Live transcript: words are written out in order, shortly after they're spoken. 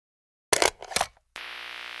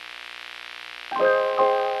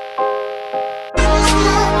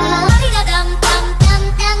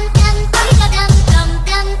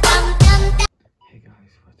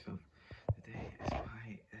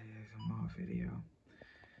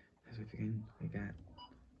chicken. We got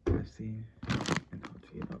Pepsi and hot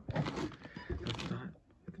Cheetos. Let's start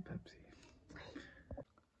with the Pepsi.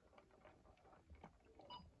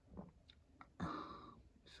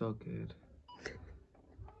 So good.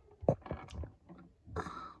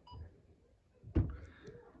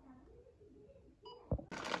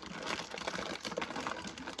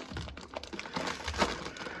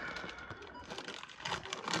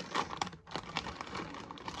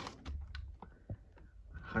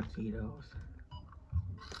 Hot Cheetos.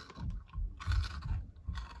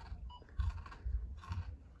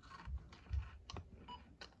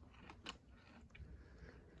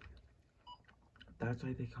 That's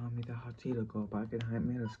why they call me the Hot Cheeto girl back in high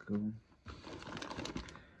middle school.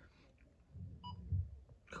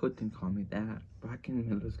 Couldn't call me that back in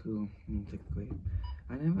middle school in 6th grade.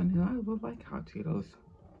 I never knew I would like Hot Cheetos.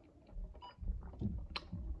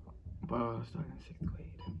 But I was starting in 6th grade.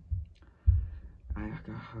 I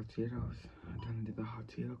got Hot Cheetos. I turned into the Hot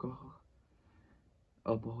Cheeto girl.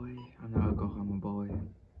 A boy. I'm not a girl, I'm a boy.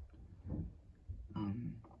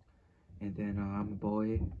 And then I'm a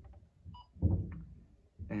boy.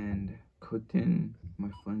 And couldn't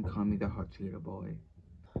my friend call me the Hot Cheeto boy.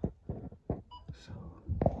 So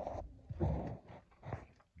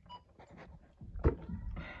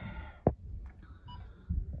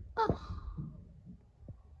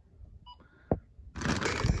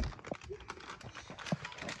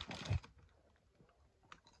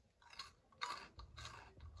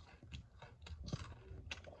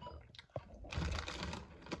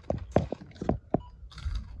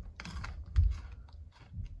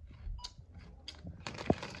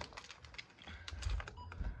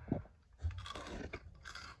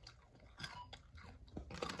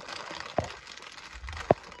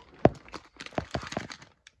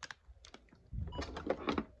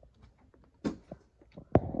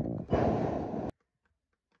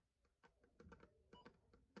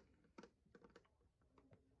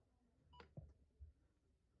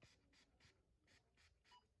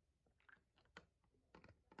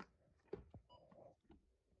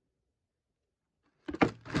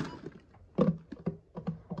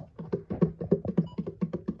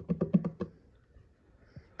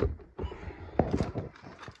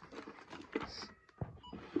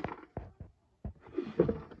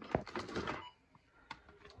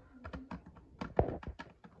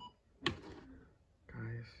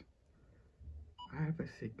I have a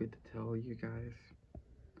secret to tell you guys.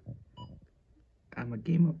 I'm a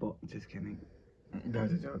gamer bot. Just kidding. That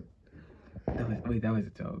was a joke. That was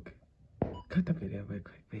a joke. Cut the video real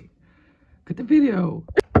quick. Wait. Cut the video.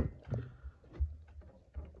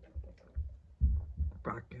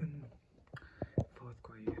 Back in 4th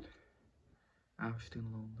grade, I was still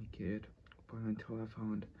a lonely kid, but until I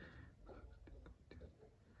found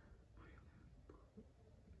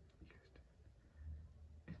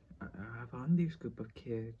this group of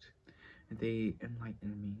kids, and they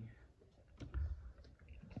enlightened me.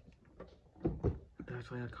 That's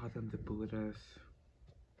why I call them the Buddhas.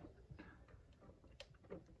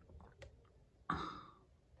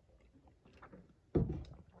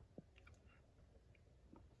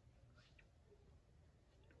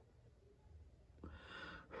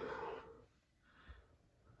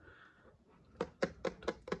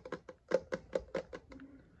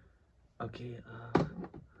 Okay,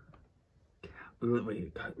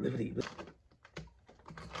 wait, Liberty.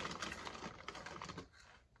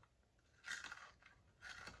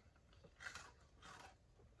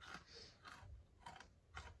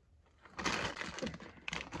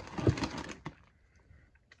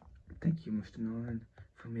 Thank you, Mr. Nolan,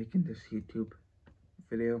 for making this YouTube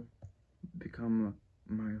video become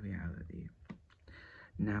my reality.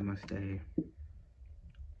 Namaste.